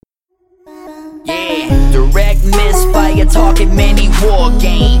Yeah, direct misfire, talking many war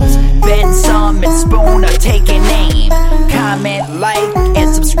games. Ben Some and Spoon are taking aim. Comment, like,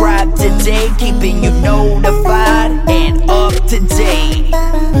 and subscribe today, keeping you notified and up to date.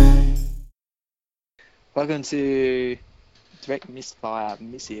 Welcome to Direct Misfire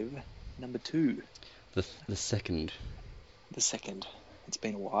Missive number 2. The second. The second. It's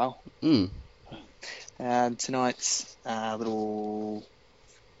been a while. Tonight's little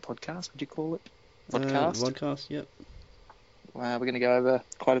podcast, would you call it? Podcast, yep. We're going to go over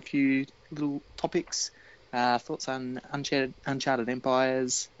quite a few little topics. Thoughts on Uncharted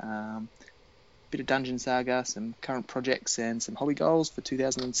Empires, bit of Dungeon Saga, some current projects and some hobby goals for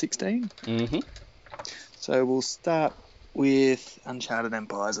 2016. So we'll start with Uncharted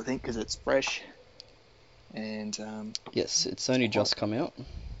Empires, I think, because it's fresh. And yes, it's only just come out.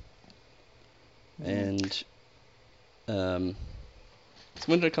 And when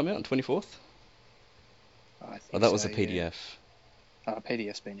did it come out? 24th? I think that was so, a PDF. Yeah.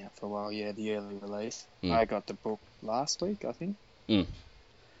 PDF's been out for a while, yeah, the early release. Mm. I got the book last week, I think.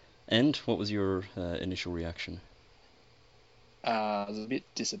 And what was your initial reaction? I was a bit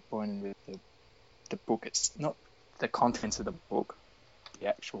disappointed with the book. It's not the contents of the book, the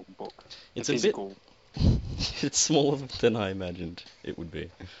actual book. It's the physical. bit... It's smaller than I imagined it would be.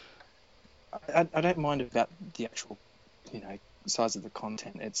 I don't mind about the actual, size of the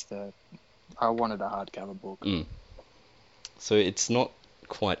content. I wanted a hardcover book. So it's not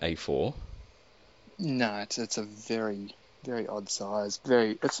quite A4. No, it's a very, very odd size.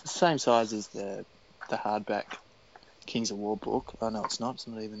 It's the same size as the hardback Kings of War book. Oh no, it's not. It's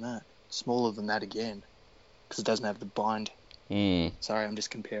not even that. Smaller than that again, because it doesn't have the bind. Sorry, I'm just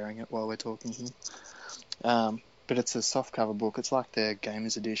comparing it while we're talking here. But it's a softcover book. It's like the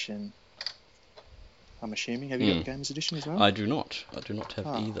Gamers Edition. I'm assuming. Have you got the Gamers Edition as well? I do not. I do not have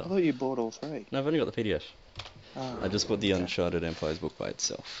either. I thought you bought all three. No, I've only got the PDF. I just bought the okay. Uncharted Empires book by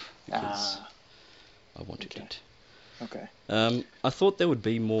itself because I wanted it. Okay. I thought there would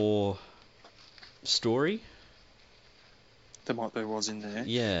be more story. Than what there was in there.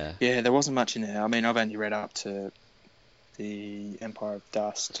 Yeah. Yeah, there wasn't much in there. I mean, I've only read up to the Empire of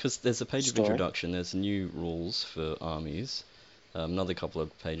Dust. Because there's a page story. of introduction, there's new rules for armies, another couple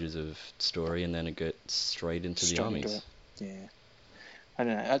of pages of story, and then it gets straight into the armies. Yeah. I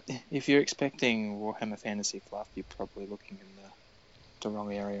don't know. If you're expecting Warhammer Fantasy fluff, you're probably looking in the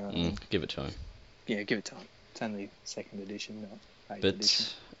wrong area. Give it time. Yeah, give it time. It's only 2nd edition, not 8th But edition.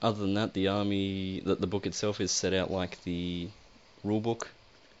 other than that, the book itself is set out like the rulebook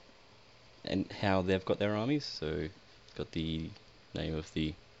and how they've got their armies. So it's got the name of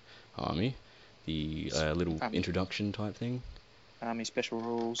the army, the little introduction type thing. Army special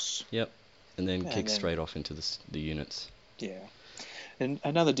rules. Yep. And then kicks straight off into the units. Yeah. And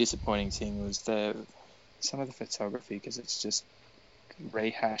another disappointing thing was some of the photography, because it's just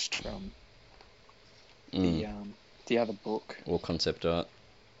rehashed from the other book. Or concept art.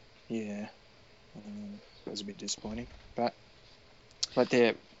 Yeah. It was a bit disappointing. But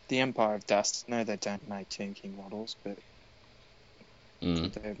the Empire of Dust, no, they don't make Tomb King models, but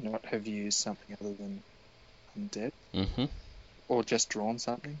they have used something other than undead. Or just drawn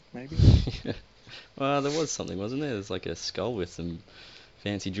something, maybe. Well, there was something, wasn't there? There's like a skull with some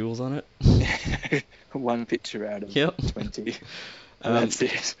fancy jewels on it. One picture out of 20. And that's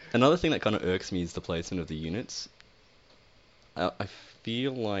it. Another thing that kind of irks me is the placement of the units. I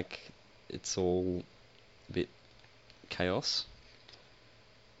feel like it's all a bit chaos.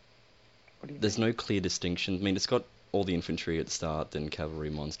 What do you There's mean? no clear distinction. I mean, it's got all the infantry at the start, then cavalry,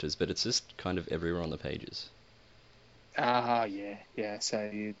 monsters, but it's just kind of everywhere on the pages. Yeah. So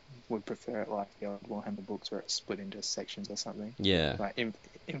you would prefer it like the old Warhammer books where it's split into sections or something? Yeah. Like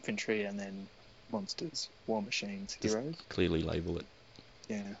infantry and then monsters, war machines, Just heroes? clearly label it.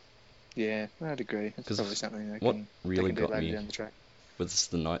 Yeah, I'd agree. It's probably something what they really can do got later me down the track. was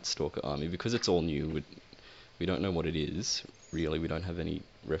the Night Stalker army, because it's all new. We don't know what it is, really. We don't have any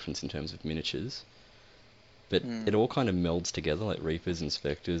reference in terms of miniatures. But it all kind of melds together, like Reapers and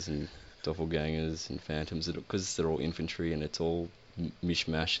Spectres and Doppelgangers and Phantoms, because they're all infantry and it's all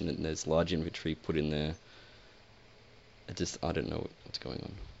mishmash, and then there's large infantry put in there. I don't know what's going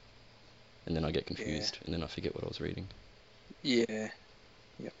on. And then I get confused, and then I forget what I was reading. Yeah.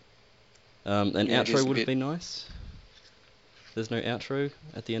 Yep. An Yeah, outro would have been nice. There's no outro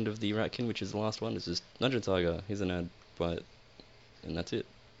at the end of the Ratkin, which is the last one. It's just Dungeon Saga. Here's an ad, buy it, and that's it.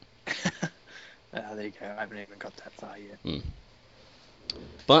 There you go. I haven't even got that far yet.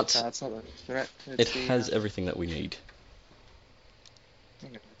 But It's not it has everything that we need.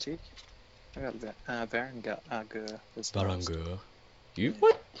 Hang on a tick. I got Varangur. Varangur. You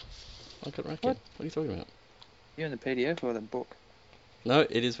what? Pocket Racket. What? What are you talking about? You in the PDF or the book? No,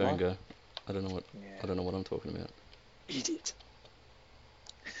 it is What? Vanguard. I don't know what Yeah. I don't know what I'm talking about. Idiot.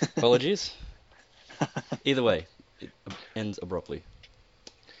 Apologies. Either way, it ends abruptly.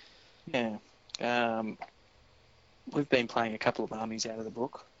 Yeah. We've been playing a couple of armies out of the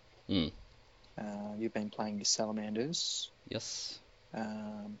book. Mm. You've been playing your Salamanders. Yes.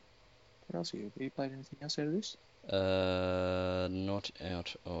 What else have you played anything else out of this? Not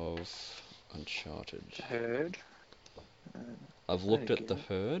out of Uncharted. Herd. I've looked Very at the good.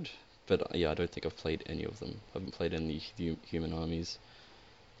 Herd, but yeah, I don't think I've played any of them. I haven't played any human armies.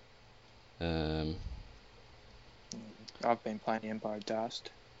 I've been playing the Empire of Dust.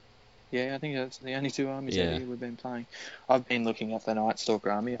 Yeah, I think that's the only two armies Yeah. out here we've been playing. I've been looking at the Night Stalker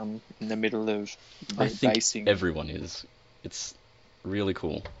army. I'm in the middle of I think basing. everyone is. It's really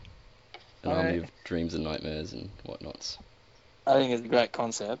cool. An army I- of dreams and nightmares and whatnots. I think it's a great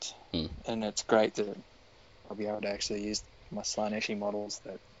concept, Mm. and it's great that I'll be able to actually use my Slaneshi models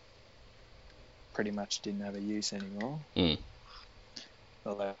that pretty much didn't have a use anymore. Mm.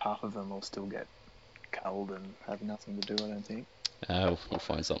 Although half of them will still get culled and have nothing to do, I don't think. We'll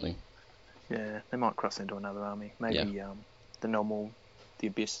find something. Yeah, they might cross into another army. Maybe the normal, the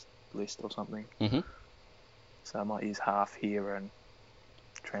Abyss list or something. Mm-hmm. So I might use half here and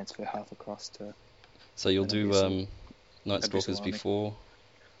transfer half across to... So you'll An do Abyssal- Night Stalkers Abyssal army. before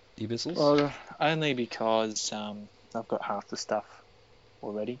the Abyssals? Well, only because I've got half the stuff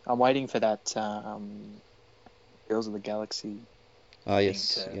already. I'm waiting for that Girls of the Galaxy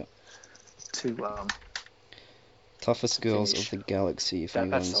yes. to- Yeah. to... Toughest to Girls finish. of the Galaxy, if That's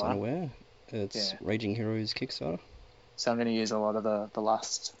anyone's the one. unaware. It's Yeah. Raging Heroes Kickstarter. So I'm going to use a lot of the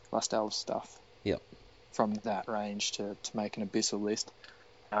Last Elves stuff. Yep. From that range to make an Abyssal list.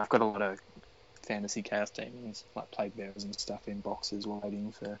 I've got a lot of fantasy chaos demons, like plague bearers and stuff in boxes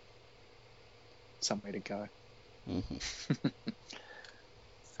waiting for somewhere to go. Mm-hmm.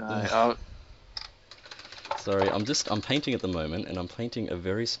 So Ugh. Sorry, I'm painting at the moment, and I'm painting a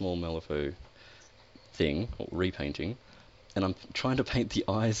very small Malifaux thing, or repainting, and I'm trying to paint the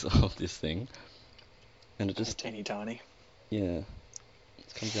eyes of this thing, and it just just, teeny tiny. yeah,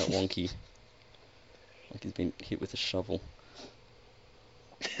 it comes out wonky, like he's been hit with a shovel,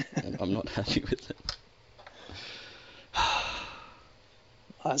 and I'm not happy with it.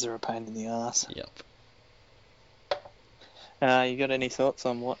 Eyes are a pain in the ass. Yep. You got any thoughts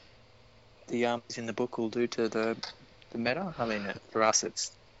on what the armies in the book will do to the meta? I mean, for us,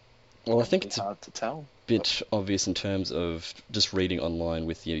 it's Well, I think it's a hard to tell. bit obvious in terms of just reading online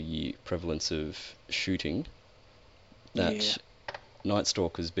with the prevalence of shooting, that Yeah. Night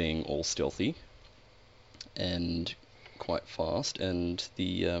Stalkers being all stealthy and quite fast, and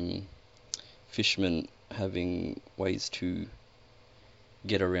the Fishmen having ways to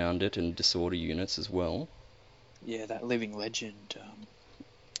get around it and disorder units as well. Yeah, that living legend.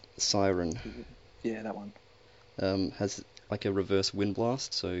 Siren Yeah, that one. has like a reverse wind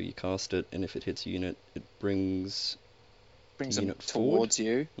blast, so you cast it, and if it hits a unit, it brings Brings the them unit forward. towards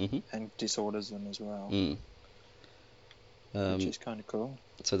you Mm-hmm. and disorders them as well, Mm. which is kind of cool.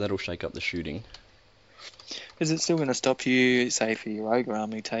 So that'll shake up the shooting. Is it still going to stop you, say, for your ogre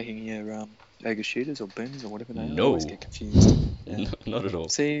army, taking your ogre shooters or booms or whatever they are? I No. always get confused. Yeah. Not at all.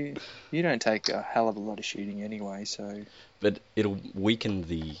 See, you don't take a hell of a lot of shooting anyway, so... But it'll weaken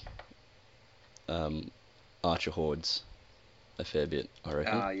the archer hordes a fair bit, I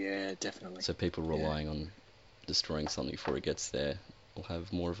reckon. yeah, definitely. So people relying on destroying something before it gets there will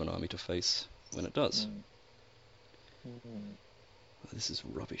have more of an army to face when it does. This is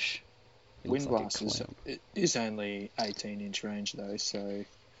rubbish. It looks Wind like a Blast is, cloud. it is only 18-inch range, though, so...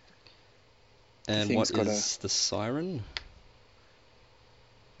 And thing's what got is the Siren?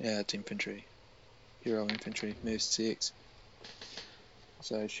 Yeah, it's infantry. Hero infantry, moves 6.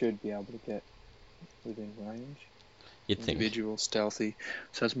 So it should be able to get within range. You'd think. Individual, stealthy.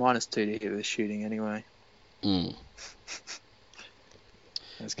 So it's -2 to hit with shooting anyway. Mm.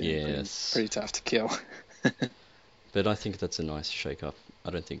 That's going to be Yes. pretty tough to kill. But I think that's a nice shake-up. I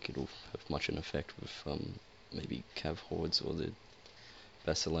don't think it'll have much an effect with maybe Cav Hordes or the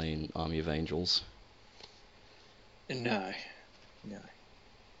Basiliane Army of Angels. No.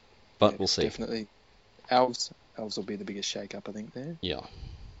 But Yeah, we'll see. Definitely. Elves will be the biggest shake-up, I think, there. Yeah.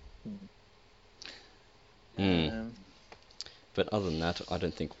 But other than that, I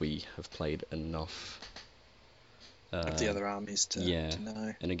don't think we have played enough. Of the other armies to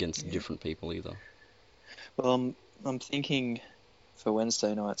know. And against Yeah. different people either. Well, I'm thinking for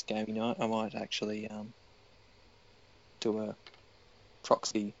Wednesday night's gaming night, I might actually do a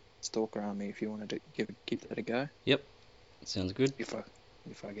proxy stalker army if you want to give that a go. Sounds good. If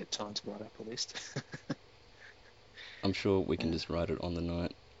if I get time to write up a list. I'm sure we can just write it on the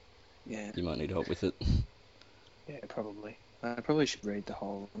night. Yeah, You might need help with it. yeah, probably. I probably should read the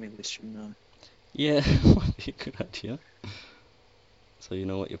whole list, shouldn't I? Yeah, might be a good idea. So you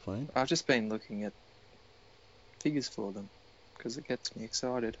know what you're playing? I've just been looking at figures for them because it gets me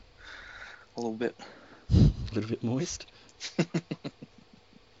excited a little bit. A little bit moist.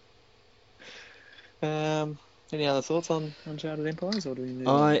 Any other thoughts on Uncharted Empires, or do we move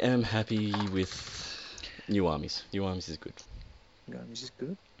I on? am happy with New Armies. New Armies is good. This is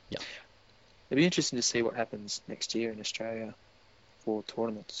good. Yeah. It'd be interesting to see what happens next year in Australia for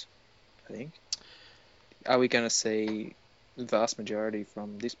tournaments, I think. Are we going to see the vast majority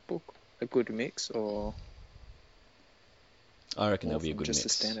from this book, a good mix, or I reckon more there'll be a from good just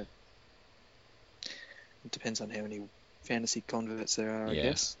mix. the standard? It depends on how many fantasy converts there are, I Yeah.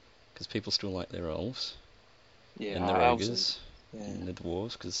 guess. Because people still like their elves Yeah, and their elves ogres yeah. and the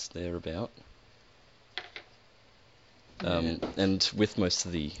dwarves because they're about. Yeah. And with most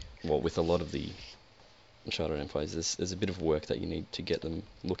of the, with a lot of the Uncharted Empires, there's a bit of work that you need to get them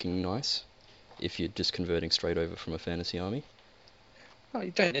looking nice if you're just converting straight over from a fantasy army. Well,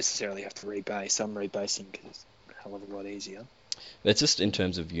 you don't necessarily have to rebase. I'm rebasing because it's a hell of a lot easier. It's just in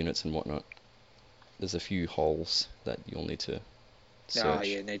terms of units and whatnot. There's a few holes that you'll need to search. Oh,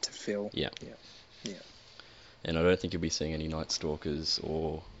 yeah, need to fill. Yeah. Yeah. And I don't think you'll be seeing any Night Stalkers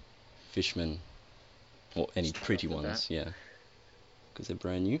or Fishmen or any Straight pretty off the ones, yeah. Because they're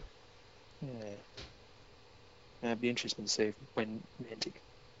brand new. Yeah. It'd be interesting to see if when Mantic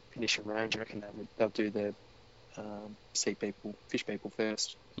finish a range, I reckon they'll do the fish people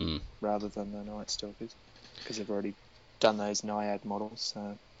first, rather than the Night Stalkers, because they've already done those Naiad models.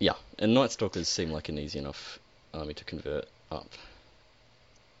 So. Yeah, and Night Stalkers seem like an easy enough army to convert up.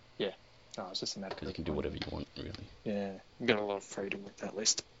 Yeah. Oh, it's just a matter because you can do whatever you want, really. Yeah, you've got a lot of freedom with that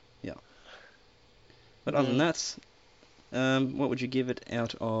list. Yeah. But other than that, what would you give it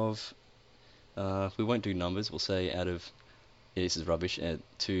out of? We won't do numbers. We'll say out of, yeah, this is rubbish,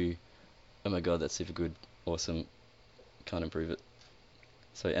 to, oh my god, that's super good, awesome, can't improve it.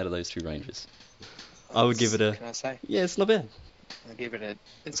 So out of those two ranges, I would give it a. Can I say? Yeah, it's not bad. I'll give it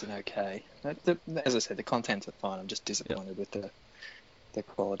it's an okay. As I said, the contents are fine. I'm just disappointed with the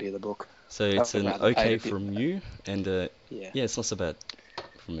quality of the book. So it's an rather okay pay a from you, and Yeah. yeah, it's not so bad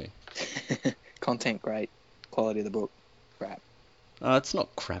from me. Content great, quality of the book crap. It's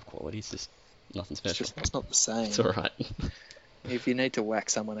not crap quality. It's just nothing special. It's not the same. It's all right. If you need to whack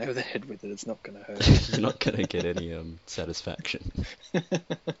someone over the head with it, it's not going to hurt. You're not gonna get any satisfaction.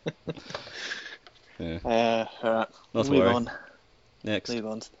 Yeah. All right. Not to Move worry. on. Next. Move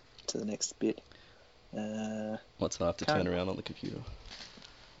on to the next bit. What's I have to turn around on the computer?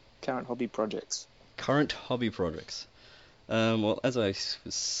 Current hobby projects. Current hobby projects. Well, as I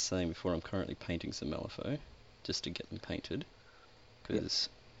was saying before, I'm currently painting some Malifaux, just to get them painted, because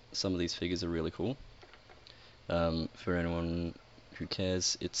some of these figures are really cool. For anyone who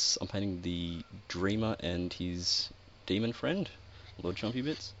cares, I'm painting the Dreamer and his demon friend, Lord Chumpy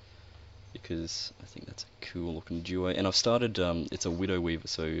Bits, because I think that's a cool looking duo. And I've started, it's a Widow Weaver,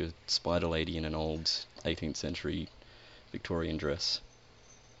 so a spider lady in an old 18th century Victorian dress.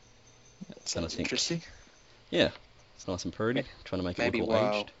 That sounds interesting. Yeah, it's nice and pretty. Trying to make it look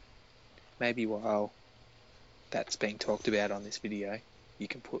all aged. Maybe while that's being talked about on this video, you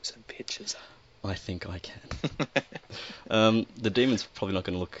can put some pictures up. I think I can. The demon's probably not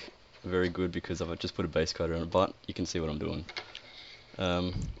going to look very good because I've just put a base coat on it, but you can see what I'm doing.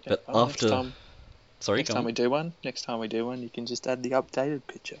 But after... Next time we do one, you can just add the updated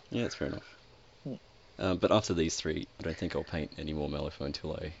picture. Yeah, that's fair enough. But after these three, I don't think I'll paint any more Malifaux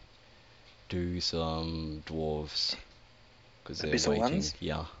until I do some dwarves, because they're Abyssal waiting. ones?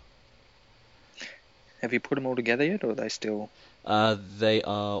 Yeah. Have you put them all together yet, or are they still? They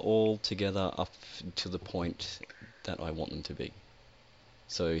are all together up to the point that I want them to be.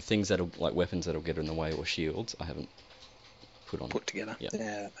 So things that are like weapons that'll get in the way or shields, I haven't put on. Put together. Yeah,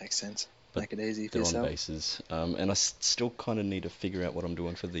 that makes sense. But make it easy for they're yourself. on bases, and I still kind of need to figure out what I'm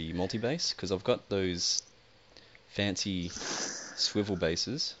doing for the multi-base, because I've got those fancy swivel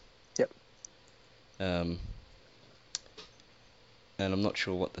bases. Yep. And I'm not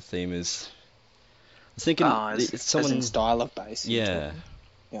sure what the theme is. I was thinking it's someone... as in style of base. Yeah.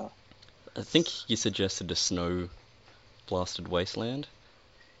 Yeah. I think you suggested a snow blasted wasteland.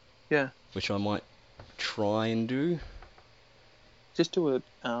 Yeah. Which I might try and do. Just do a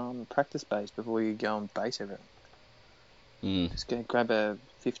practice base before you go and base everything. Just go grab a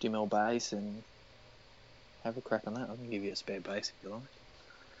 50mm base and have a crack on that. I can give you a spare base if you like.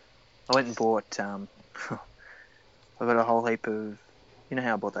 I went and bought... I've got a whole heap of You know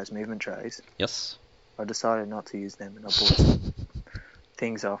how I bought those movement trays? Yes. I decided not to use them, and I bought some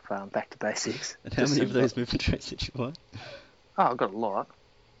things off Back to Basics. And how many of those movement trays did you buy? Oh, I've got a lot.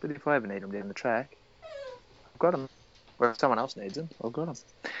 But if I ever need them down the track, I've got them. Or if someone else needs them, I've got them.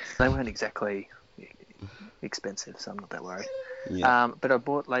 They weren't exactly expensive, so I'm not that worried. Yeah. But I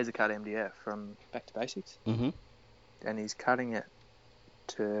bought Laser Cut MDF from Back to Basics, Mm-hmm. and he's cutting it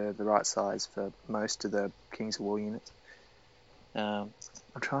to the right size for most of the Kings of War units. I've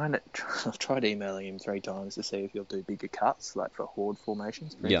tried emailing him 3 times to see if he'll do bigger cuts, like for horde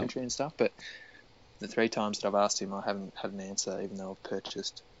formations for infantry and stuff. But the 3 times that I've asked him, I haven't had an answer, even though I've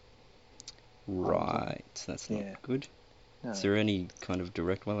purchased. Right, that's not good. No. Is there any kind of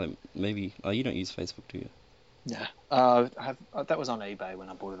direct one? Like maybe. Oh, you don't use Facebook, do you? Yeah. That was on eBay when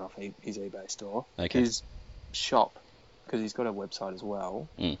I bought it off his eBay store. Okay. His shop, because he's got a website as well.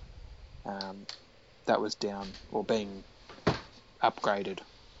 Mm. That was down or being upgraded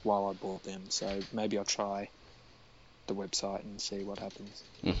while I bought them. So maybe I'll try the website and see what happens.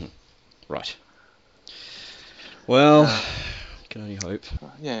 Mm-hmm. Right. Well, can only hope.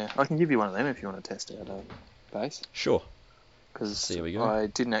 Yeah, I can give you one of them if you want to test out a base. Sure. Because There we go. I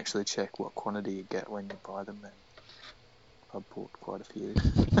didn't actually check what quantity you get when you buy them, and I bought quite a few.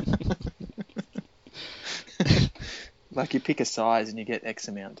 Like you pick a size and you get X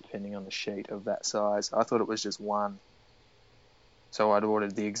amount depending on the sheet of that size. I thought it was just one. So I'd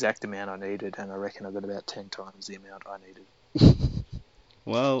ordered the exact amount I needed, and I reckon I got about 10 times the amount I needed.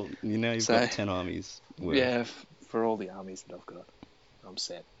 Well, you've got 10 armies. Worth. Yeah, for all the armies that I've got, I'm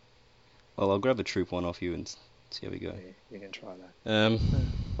set. Well, I'll grab a troop one off you and see how we go. Yeah, you can try that. Um,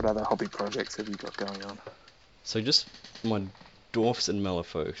 What other hobby projects have you got going on? So just my dwarfs and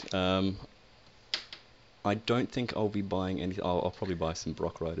Malifaux. I don't think I'll be buying anything. I'll probably buy some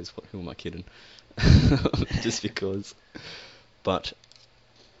Brock Riders. Who am I kidding? Just because. But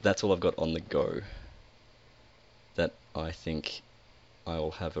that's all I've got on the go. That I think I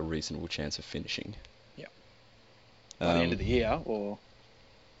will have a reasonable chance of finishing. Yeah. By the end of the year, or?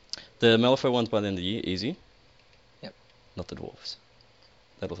 The Malifaux ones by the end of the year, easy. Yep. Not the dwarfs.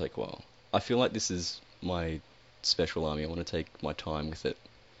 That'll take a while. I feel like this is my special army. I want to take my time with it.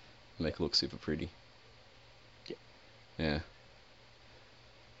 Make it look super pretty. Yep. Yeah.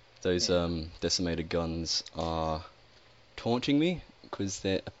 Those decimated guns are taunting me because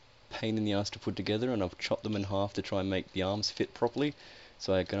they're a pain in the ass to put together, and I've chopped them in half to try and make the arms fit properly.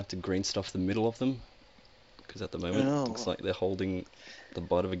 So I'm gonna have to green stuff the middle of them because at the moment it looks like they're holding the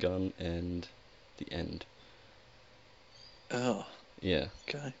butt of a gun and the end. Oh. Yeah.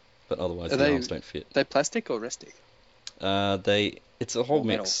 Okay. But otherwise Are the arms don't fit. Are they plastic or restic? It's a whole Or mix.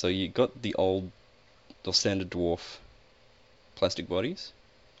 metal? So you got the standard dwarf plastic bodies.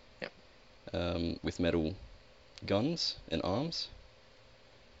 Yep. With metal guns and arms.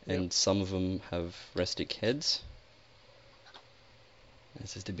 And Yep. some of them have restic heads.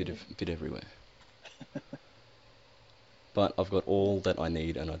 It's just a bit everywhere. But I've got all that I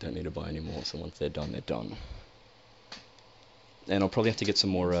need, and I don't need to buy any more. So once they're done, they're done. And I'll probably have to get some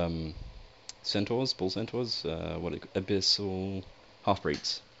more centaurs, bull centaurs, abyssal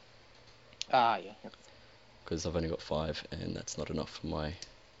half-breeds. Ah, yeah. Yep. Because I've only got 5, and that's not enough for my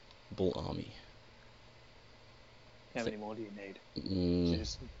bull army. How many more do you need?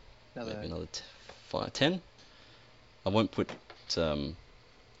 Just Maybe another 10. I won't put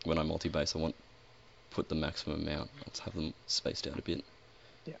when I multi-base. I won't put the maximum amount. I'll just have them spaced out a bit.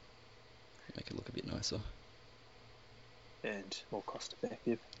 Yeah. Make it look a bit nicer. And more cost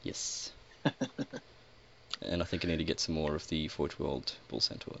effective. Yes. And I think I need to get some more of the Forge World Bull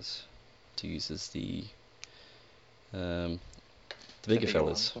Centaurs to use as the bigger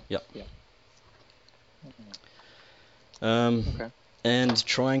fellas. Ones. Yep. Yeah. Okay. And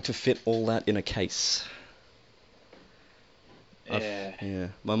trying to fit all that in a case. Yeah.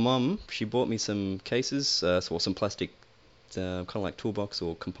 My mum, she bought me some cases, or some plastic, kind of like toolbox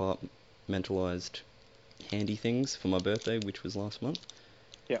or compartmentalized handy things for my birthday, which was last month.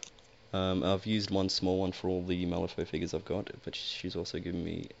 Yeah. I've used one small one for all the Malifaux figures I've got, but she's also given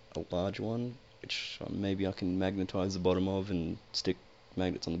me a large one, which maybe I can magnetize the bottom of and stick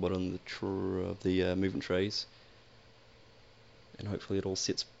magnets on the bottom of the movement trays. And hopefully it all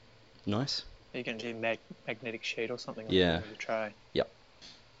sits nice. You can do magnetic sheet or something on Yeah. the tray. Yep.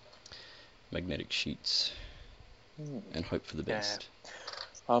 Magnetic sheets. And hope for the best.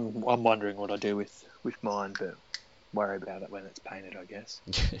 I'm wondering what I do with mine, but worry about it when it's painted, I guess.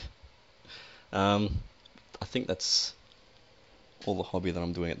 I think that's all the hobby that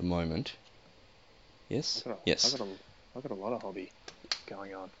I'm doing at the moment. Yes? Yes. I've got a lot of hobby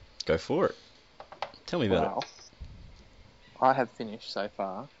going on. Go for it. Tell me about it. I have finished so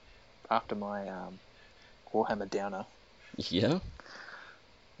far, after my Warhammer Downer, Yeah.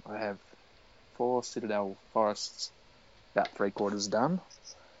 I have 4 Citadel forests, about 3/4 done.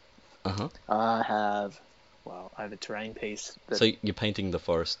 Uh-huh. I have a terrain piece. So you're painting the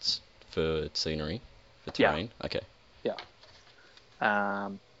forests for scenery, for terrain? Yeah. Okay. Yeah.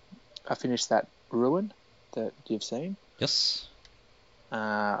 I finished that ruin that you've seen. Yes.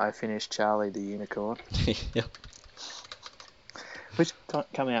 I finished Charlie the Unicorn, Yeah. which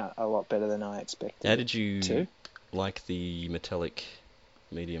come out a lot better than I expected. How did you to. like the metallic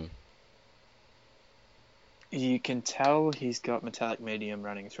medium? You can tell he's got metallic medium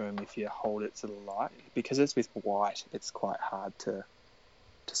running through him if you hold it to the light. Because it's with white, it's quite hard to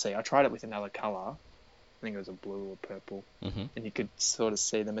see. I tried it with another colour. I think it was a blue or purple. Mm-hmm. And you could sort of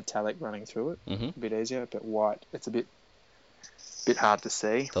see the metallic running through it. Mm-hmm. A bit easier, but white, it's a bit hard to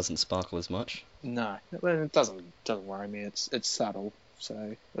see. Doesn't sparkle as much. No, it doesn't worry me. It's subtle,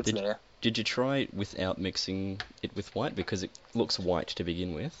 so it's there. Did you try it without mixing it with white? Because it looks white to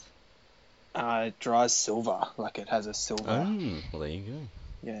begin with. It dries silver, like it has a silver. Oh, well, there you go.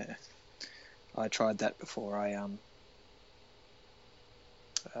 Yeah, I tried that before I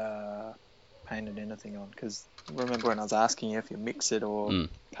painted anything on. Because remember when I was asking you if you mix it or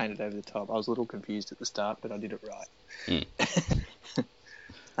paint it over the top, I was a little confused at the start, but I did it right.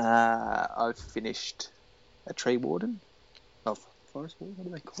 I've finished a tree warden of forest warden. What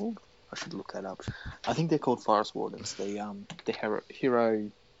are they called? I should look that up. I think they're called forest wardens. The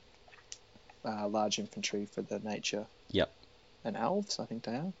hero large infantry for the nature. Yep. And elves, I think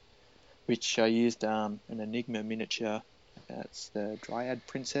they are. Which I used an Enigma miniature. It's the Dryad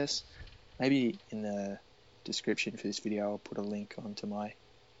Princess. Maybe in the description for this video I'll put a link onto my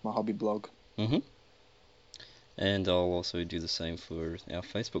hobby blog. Mm-hmm. And I'll also do the same for our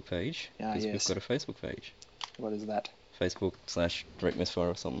Facebook page. Because we've got a Facebook page. What is that?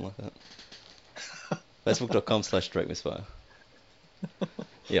 Facebook/DrakeMisfire or something like that. Facebook.com/DrakeMisfire.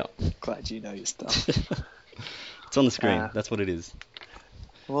 Yeah. Glad you know your stuff. It's on the screen. That's what it is.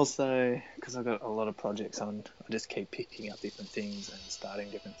 Also, because I've got a lot of projects on, I just keep picking up different things and starting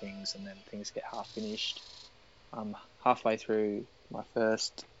different things, and then things get half finished. I'm halfway through my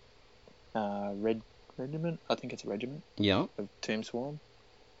first regiment. I think it's a regiment. Yeah. Of Tomb Swarm,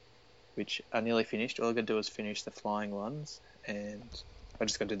 which I nearly finished. All I got to do is finish the flying ones, and I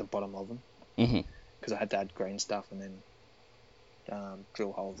just got to do the bottom of them. Because I had to add green stuff and then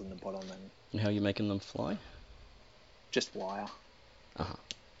drill holes in the bottom and how are you making them fly? Just wire. Uh-huh.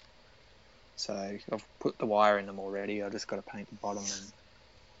 So I've put the wire in them already. I just got to paint the bottom and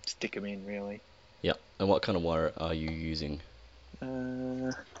stick them in, really. Yeah. And what kind of wire are you using?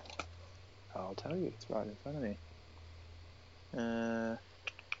 I'll tell you. It's right in front of me.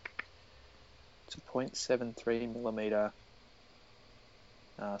 It's a 0.73 millimeter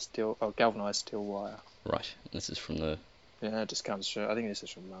galvanized steel wire. Right. This is from the... Yeah, it just comes through. I think this is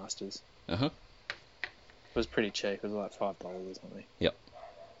from Masters. Uh-huh. It was pretty cheap. It was like $5 or something. Yep.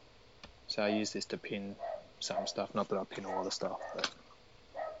 So I use this to pin some stuff. Not that I pin a lot of stuff, but...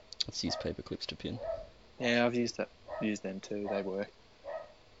 Let's use paper clips to pin. Yeah, I've used them too. They work.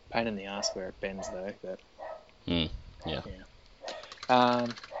 Pain in the ass where it bends though, but... Yeah.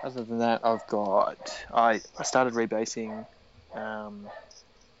 Other than that, I started rebasing some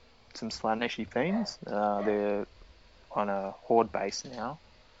Slaaneshi Fiends. They're on a Horde base now.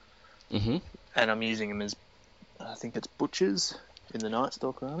 Mm-hmm. And I'm using them as, I think it's butchers in the Night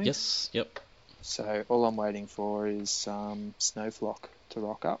Stalker army. Yes, yep. So all I'm waiting for is Snowflock to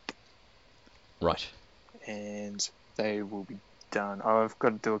rock up. Right. And they will be done. I've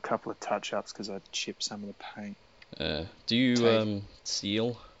got to do a couple of touch-ups because I chipped some of the paint. Do you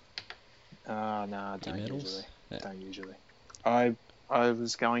seal? No, I don't metals? usually. Yeah. Don't usually. I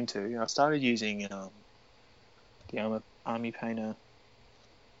was going to. I started using the Army Painter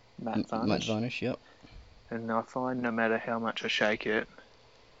matte varnish. Matte varnish, yep. And I find no matter how much I shake it,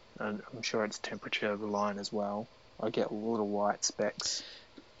 and I'm sure it's temperature reliant as well, I get little white specks.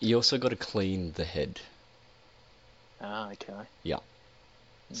 You also got to clean the head. Ah, okay. Yeah.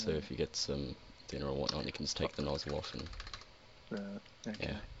 So if you get some thinner or whatnot, you can just take the nozzle off and... Okay.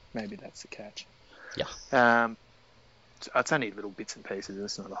 Yeah. Maybe that's the catch. Yeah. It's only little bits and pieces.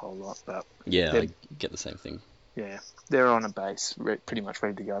 It's not a whole lot, but... Yeah, I get the same thing. Yeah. They're on a base, pretty much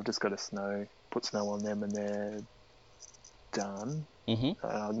ready to go. I've just got to put snow on them and they're done. Mm-hmm.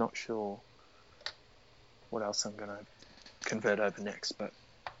 I'm not sure what else I'm going to convert over next, but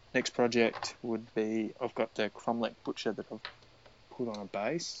next project would be... I've got the Cromlech Butcher that I've put on a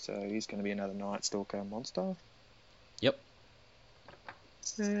base, so he's going to be another Night Stalker monster. Yep.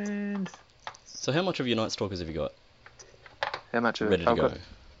 And... So how much of your Night Stalkers have you got? How much of ready to I've go.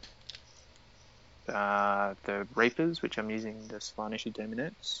 got the Reapers, which I'm using the Slaaneshi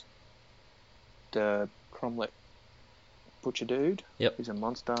Demonettes. The Cromlech Butcher Dude. Yep. He's a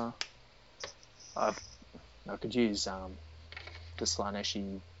monster. I could use the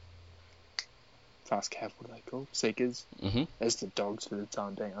Slaaneshi Fast Cav, what are they called? Seekers. Mhm. As the dogs for the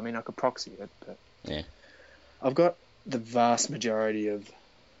time being. I mean, I could proxy it, but Yeah. I've got the vast majority of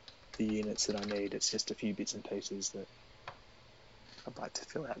the units that I need. It's just a few bits and pieces that I'd like to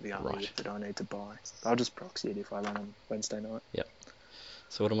fill out the army Right. with that I need to buy. I'll just proxy it if I run on Wednesday night.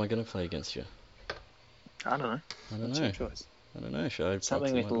 So what am I going to play against you? I don't know. I don't That's know. your choice. I don't know. Should I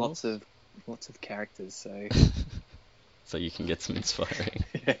Something proxy with my lots goals? of characters. So So you can get some inspiring.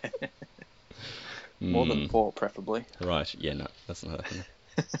 more than Hmm. 4, preferably. Right. Yeah. No, that's not happening.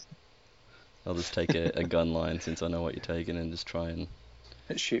 I'll just take a gun line since I know what you're taking and just try and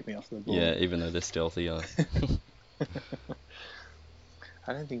Shoot me off the board. yeah. Even though they're stealthy, I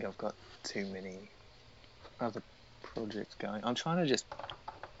don't think I've got too many other projects going. I'm trying to just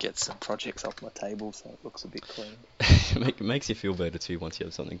get some projects off my table so it looks a bit clean. it makes you feel better too once you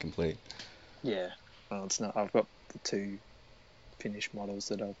have something complete. Yeah. Well, it's not. I've got the 2 finished models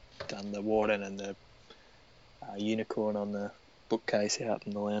that I've done, the Warden and the Unicorn on the bookcase out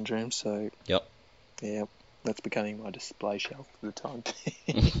in the lounge room. So Yep. yeah, that's becoming my display shelf for the time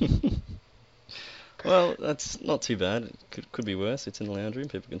being. Well, that's not too bad. It could be worse. It's in the lounge room.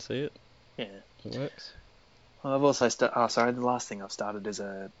 People can see it. Yeah. It works. Well, I've also the last thing I've started is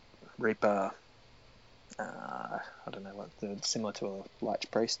a Reaper. I don't know similar to a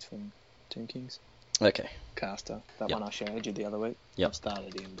Lich Priest from Tomb Kings. Okay. Caster. That Yep. one I showed you the other week. Yep. I've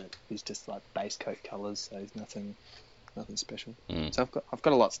started him, but he's just like base coat colours, so he's nothing special. Mm. So I've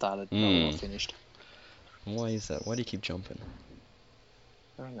got a lot started, not a lot Mm. finished. Why is that? Why do you keep jumping?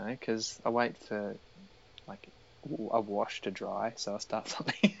 I don't know, because I wait for like a wash to dry, so I start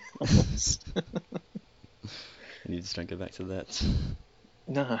something else. And you just don't go back to that.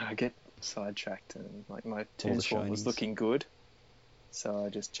 No, I get sidetracked, and like my Tombswarm was shinies. looking good, so I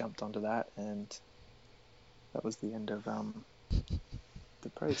just jumped onto that, and that was the end of the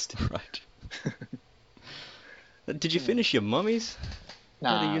priest. Right. Did you finish your mummies?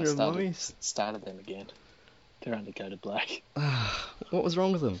 Had a Nah, unit of mummies? started them again. They're under go to black. What was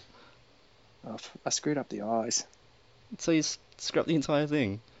wrong with them? I screwed up the eyes. So you scrapped the entire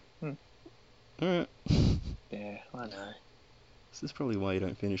thing? Hmm. Alright. Yeah, I know. This is probably why you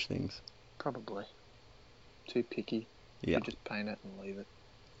don't finish things. Probably. Too picky. Yeah. You just paint it and leave it.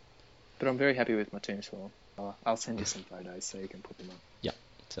 But I'm very happy with my Tombswarm. I'll send you some photos so you can put them up.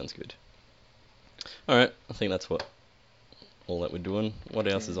 Sounds good. Alright, I think that's all that we're doing. What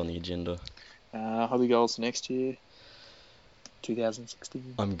else Yeah. is on the agenda? Hobby goals next year.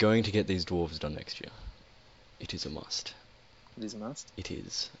 2016. I'm going to get these dwarves done next year. It is a must. It is a must. It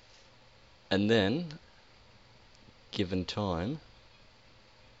is. And then, given time,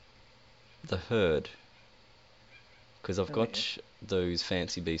 the herd. Because I've Oh, got those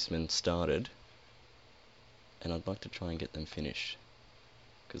fancy beastmen started, and I'd like to try and get them finished.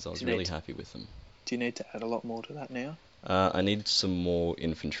 Because I was Do you really need to- happy with them. Do you need to add a lot more to that now? I need some more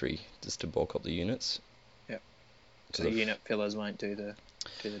infantry just to bulk up the units. Yep. 'Cause So I've- unit fillers won't do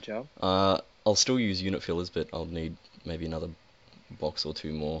the job? I'll still use unit fillers, but I'll need maybe another box or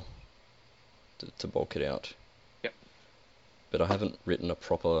 2 more to bulk it out. Yep. But I haven't written a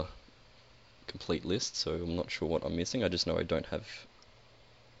proper complete list, so I'm not sure what I'm missing. I just know I don't have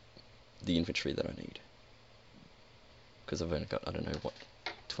the infantry that I need. Because I've only got, I don't know, what,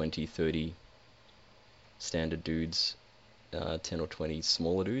 20, 30 standard dudes, 10 or 20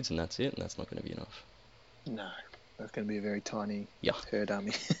 smaller dudes, and that's it, and that's not going to be enough. No. That's going to be a very tiny Yeah. herd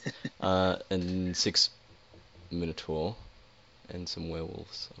army. And 6 Minotaur and some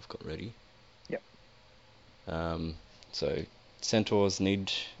werewolves I've got ready. Yep. So centaurs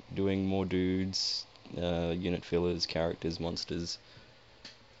need doing more dudes, unit fillers, characters, monsters,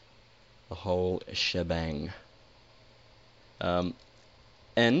 the whole shebang.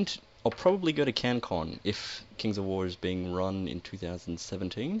 And I'll probably go to CanCon if Kings of War is being run in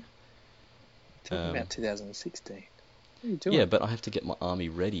 2017. Talking about 2016. What are you doing? Yeah, but I have to get my army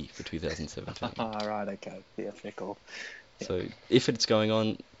ready for 2017. Ah, right, okay. Yeah, fair call. So if it's going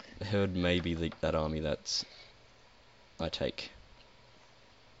on, Herd may be that army that I take.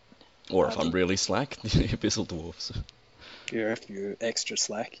 Or if I'm really slack, the Abyssal Dwarves. If you're extra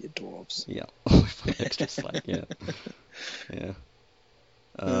slack, you're dwarves. Yeah, if I'm extra slack, yeah. Yeah.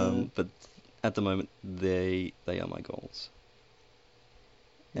 But at the moment, they are my goals.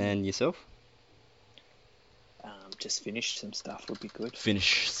 And yourself? Just finish some stuff would be good.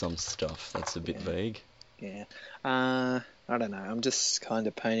 Finish some stuff. That's a bit Yeah. vague. Yeah. I I don't know. I'm just kind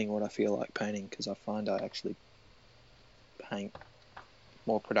of painting what I feel like painting because I find I actually paint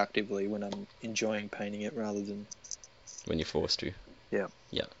more productively when I'm enjoying painting it rather than... When you're forced to. Yeah.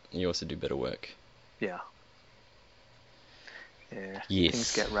 Yeah. And you also do better work. Yeah. Yeah. Yes.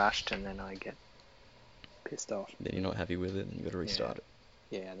 Things get rushed and then I get pissed off. Then you're not happy with it and you've got to restart it.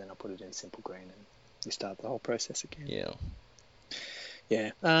 Yeah, and then I put it in simple green and we start the whole process again. Yeah.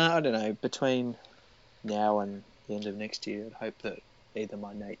 Yeah. I don't know. Between now and the end of next year, I'd hope that either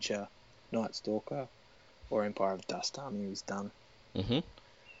my Nature Night Stalker or Empire of Dust army is done. Mm-hmm.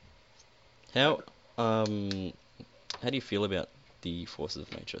 How do you feel about the Forces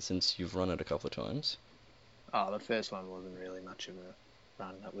of Nature since you've run it a couple of times? Oh, the first one wasn't really much of a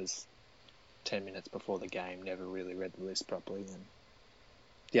run. That was 10 minutes before the game. Never really read the list properly. And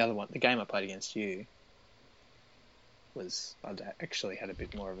the other one, the game I played against you, I'd actually had a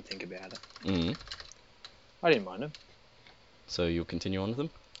bit more of a think about it. Mm. I didn't mind them. So you'll continue on with them?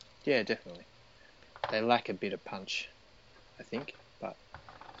 Yeah, definitely. They lack a bit of punch, I think, but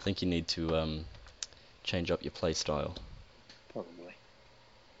I think you need to change up your play style. probably.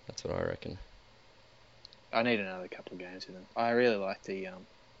 That's what I reckon. I need another couple of games with them. I really like the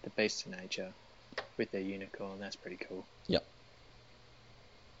Beasts of Nature with their unicorn. That's pretty cool. Yep.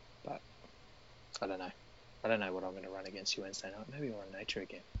 But I don't know. I don't know what I'm going to run against you Wednesday night. Maybe I'll run Nature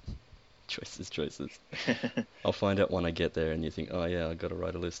again. Choices. I'll find out when I get there and you think, oh yeah, I got to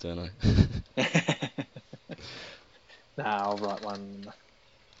write a list, don't I? Nah, I'll write one.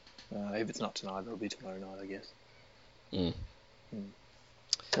 If it's not tonight, it'll be tomorrow night, I guess. Mm.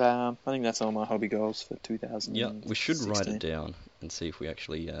 I think that's all my hobby goals for 2016. Yeah, we should write it down and see if we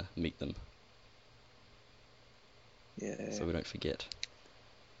actually meet them. Yeah. So we don't forget.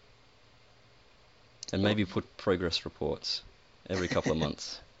 And maybe put progress reports every couple of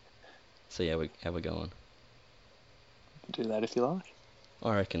months. See how we're going. Do that if you like.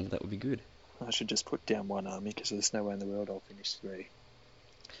 I reckon that would be good. I should just put down one army because there's no way in the world I'll finish 3.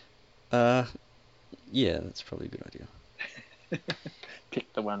 Yeah, that's probably a good idea.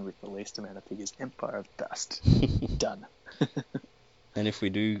 Pick the one with the least amount of figures. Empire of Dust. Done. And if we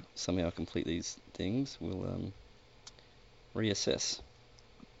do somehow complete these things, we'll reassess.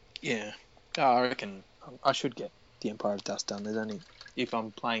 Yeah. I reckon I should get the Empire of Dust done. If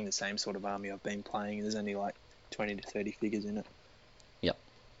I'm playing the same sort of army I've been playing, there's only like 20 to 30 figures in it. Yep.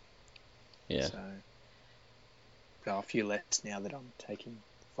 Yeah. So a few less now that I'm taking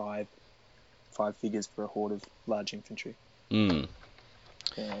 5 figures for a horde of large infantry. Mm.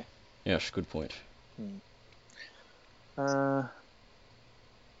 Yeah. Yes, good point.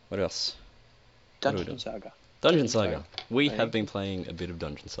 What What else? Dungeon Saga. Dungeon Saga. We I have think. been playing a bit of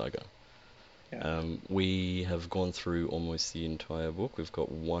Dungeon Saga. Yeah. We have gone through almost the entire book. We've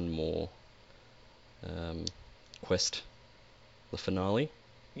got one more quest, the finale.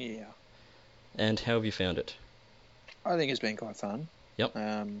 Yeah. And how have you found it? I think it's been quite fun. Yep.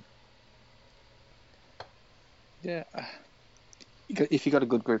 Yeah. If you got a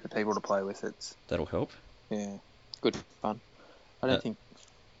good group of people to play with, That'll help. yeah, good fun. I don't think.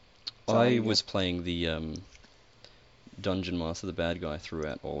 I was playing the Dungeon Master, the bad guy,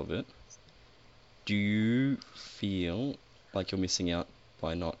 throughout all of it. Do you feel like you're missing out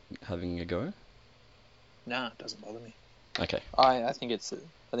by not having a go? Nah, it doesn't bother me. Okay. I think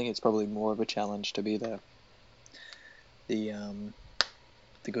it's probably more of a challenge to be the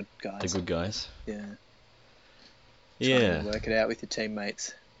good guys. The good guys. Yeah. Yeah. Trying to work it out with your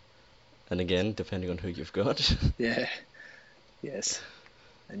teammates. And again, depending on who you've got. Yeah. Yes.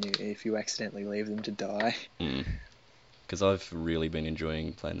 And if you accidentally leave them to die. Because I've really been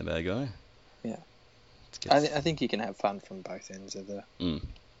enjoying playing the bad guy. Yeah. I think you can have fun from both ends of the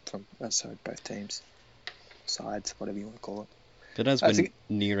both teams, sides, whatever you want to call it. But as we're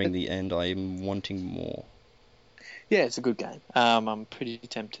nearing the end, I'm wanting more. Yeah, it's a good game. I'm pretty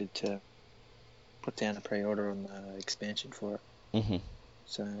tempted to put down a pre-order on the expansion for it. Mm-hmm.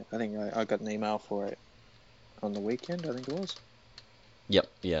 So I think I got an email for it on the weekend, I think it was. Yep,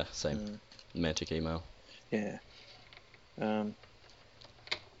 yeah, same. Mantic email. Yeah. I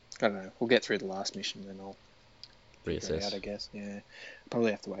don't know. We'll get through the last mission, then I'll figure it out, I guess. Yeah.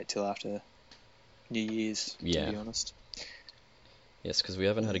 Probably have to wait till after New Year's, to be honest. Yes, because we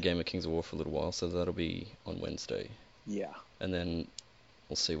haven't had a game of Kings of War for a little while, so that'll be on Wednesday. Yeah. And then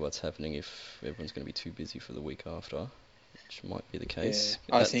we'll see what's happening if everyone's going to be too busy for the week after, which might be the case.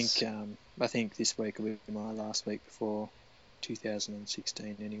 Yeah. I think this week will be my last week before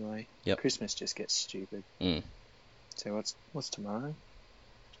 2016 anyway. Yep. Christmas just gets stupid. So what's tomorrow?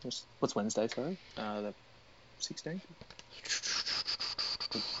 What's Wednesday, sorry? The 16th?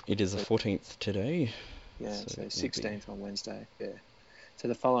 It is the 14th today. Yeah, So so it'll 16th on Wednesday. Yeah. So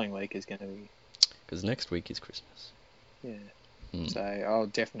the following week is going to be, Because next week is Christmas. yeah. Hmm. So I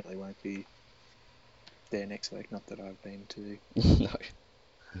definitely won't be there next week. Not that I've been to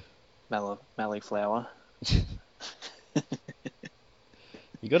No. Mallyflower.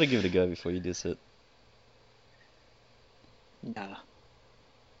 You got to give it a go before you diss it. Nah.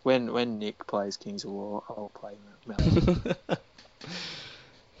 When Nick plays Kings of War, I'll play Mally.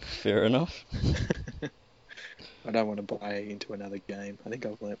 Fair enough. I don't want to buy into another game. I think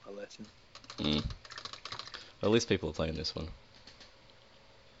I've learnt my lesson. Well, at least people are playing this one.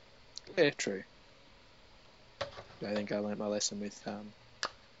 Yeah, true. I think I learnt my lesson with what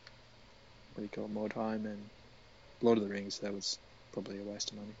do you call it, Mordheim and Lord of the Rings. That was probably a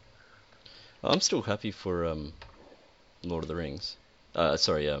waste of money. I'm still happy for Lord of the Rings.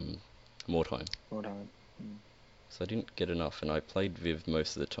 Mordheim. Mordheim. So I didn't get enough, and I played Viv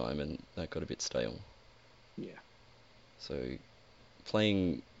most of the time, and that got a bit stale. Yeah. So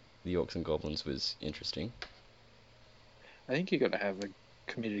playing the Orcs and Goblins was interesting. I think you got to have a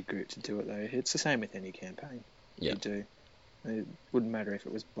committed group to do it though. It's the same with any campaign. Yeah. You do. It wouldn't matter if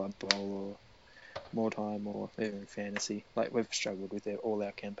it was Blood Bowl or Mordheim or even Fantasy. Like we've struggled with all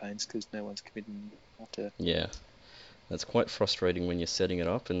our campaigns because no one's committed enough to. Yeah. That's quite frustrating when you're setting it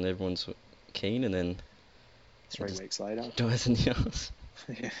up and everyone's keen, and then 3 weeks later. dies in the arse.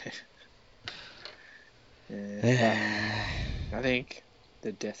 Yeah. I think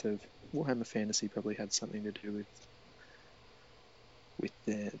the death of Warhammer Fantasy probably had something to do with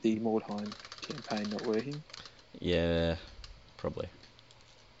the Mordheim campaign not working. Yeah, probably.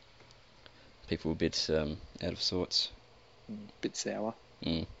 People were a bit out of sorts. Bit sour.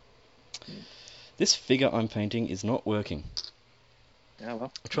 This figure I'm painting is not working. Oh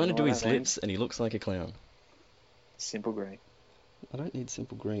well. I'm trying to do his lips and he looks like a clown. Simple green. I don't need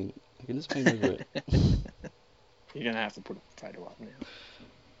simple green. I can just paint over it. You're going to have to put a photo up now.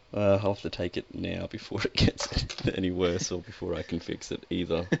 I'll have to take it now before it gets any worse, or before I can fix it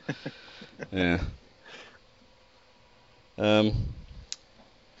either. Yeah. But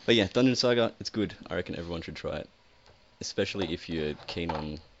yeah, Dungeon Saga, it's good. I reckon everyone should try it. Especially if you're keen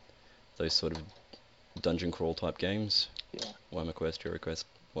on those sort of dungeon crawl type games. Yeah. Warhammer Quest, Hero Quest,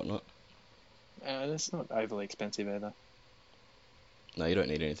 whatnot. It's not overly expensive either. No, you don't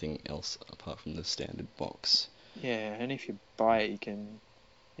need anything else apart from the standard box. Yeah, and if you buy it, you can,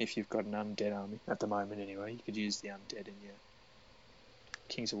 if you've got an undead army, at the moment anyway, you could use the undead in your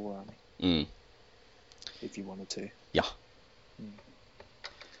Kings of War army. If you wanted to. Yeah.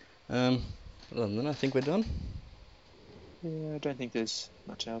 Other than that, I think we're done. Yeah, I don't think there's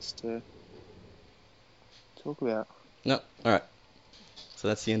much else to talk about. No, alright. So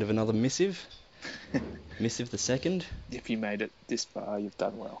that's the end of another missive. Missive the second. If you made it this far, you've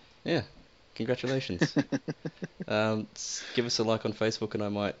done well. Yeah, congratulations. Give us a like on Facebook and I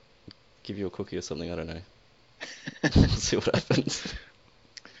might give you a cookie or something, I don't know. We'll see what happens.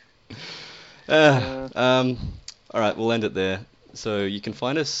 Alright, we'll end it there. So you can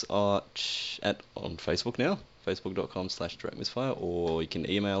find us on Facebook now, facebook.com/directmisfire, or you can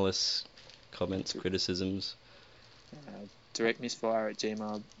email us comments, criticisms.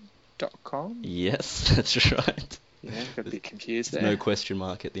 directmisfire@gmail.com. Yes, that's right. Yeah, got a bit confused there. No question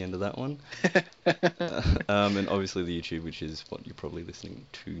mark at the end of that one. And obviously the YouTube, which is what you're probably listening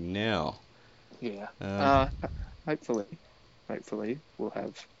to now. Yeah. Hopefully we'll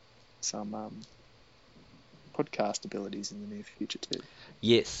have some podcast abilities in the near future too.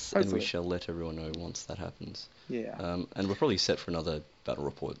 Yes, Hopefully. and we shall let everyone know once that happens. Yeah. And we're probably set for another battle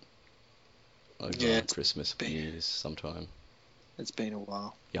report over Christmas, New Year's sometime. It's been a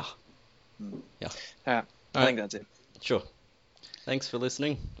while. Yeah. Yeah. I think that's it. Sure. Thanks for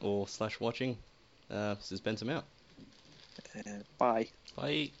listening or /watching. This is Benson out. Bye.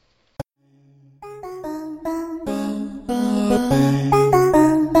 Bye.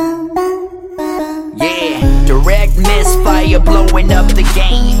 Yeah, direct misfire blowing up the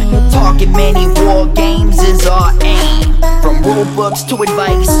game. Talking many war games is our aim. From rulebooks to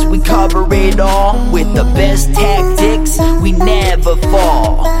advice, we cover it all. With the best tactics, we never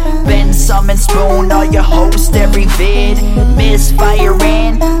fall. Ben, Summon, Spoon are your host every vid.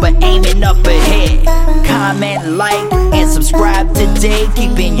 Misfiring, but aiming up ahead. Comment, like, and subscribe today.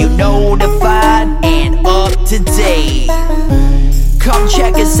 Keeping you notified and up to date. Come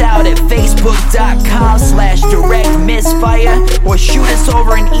check us out at facebook.com/directmisfire, or shoot us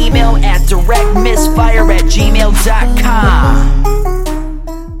over an email at directmisfire@gmail.com.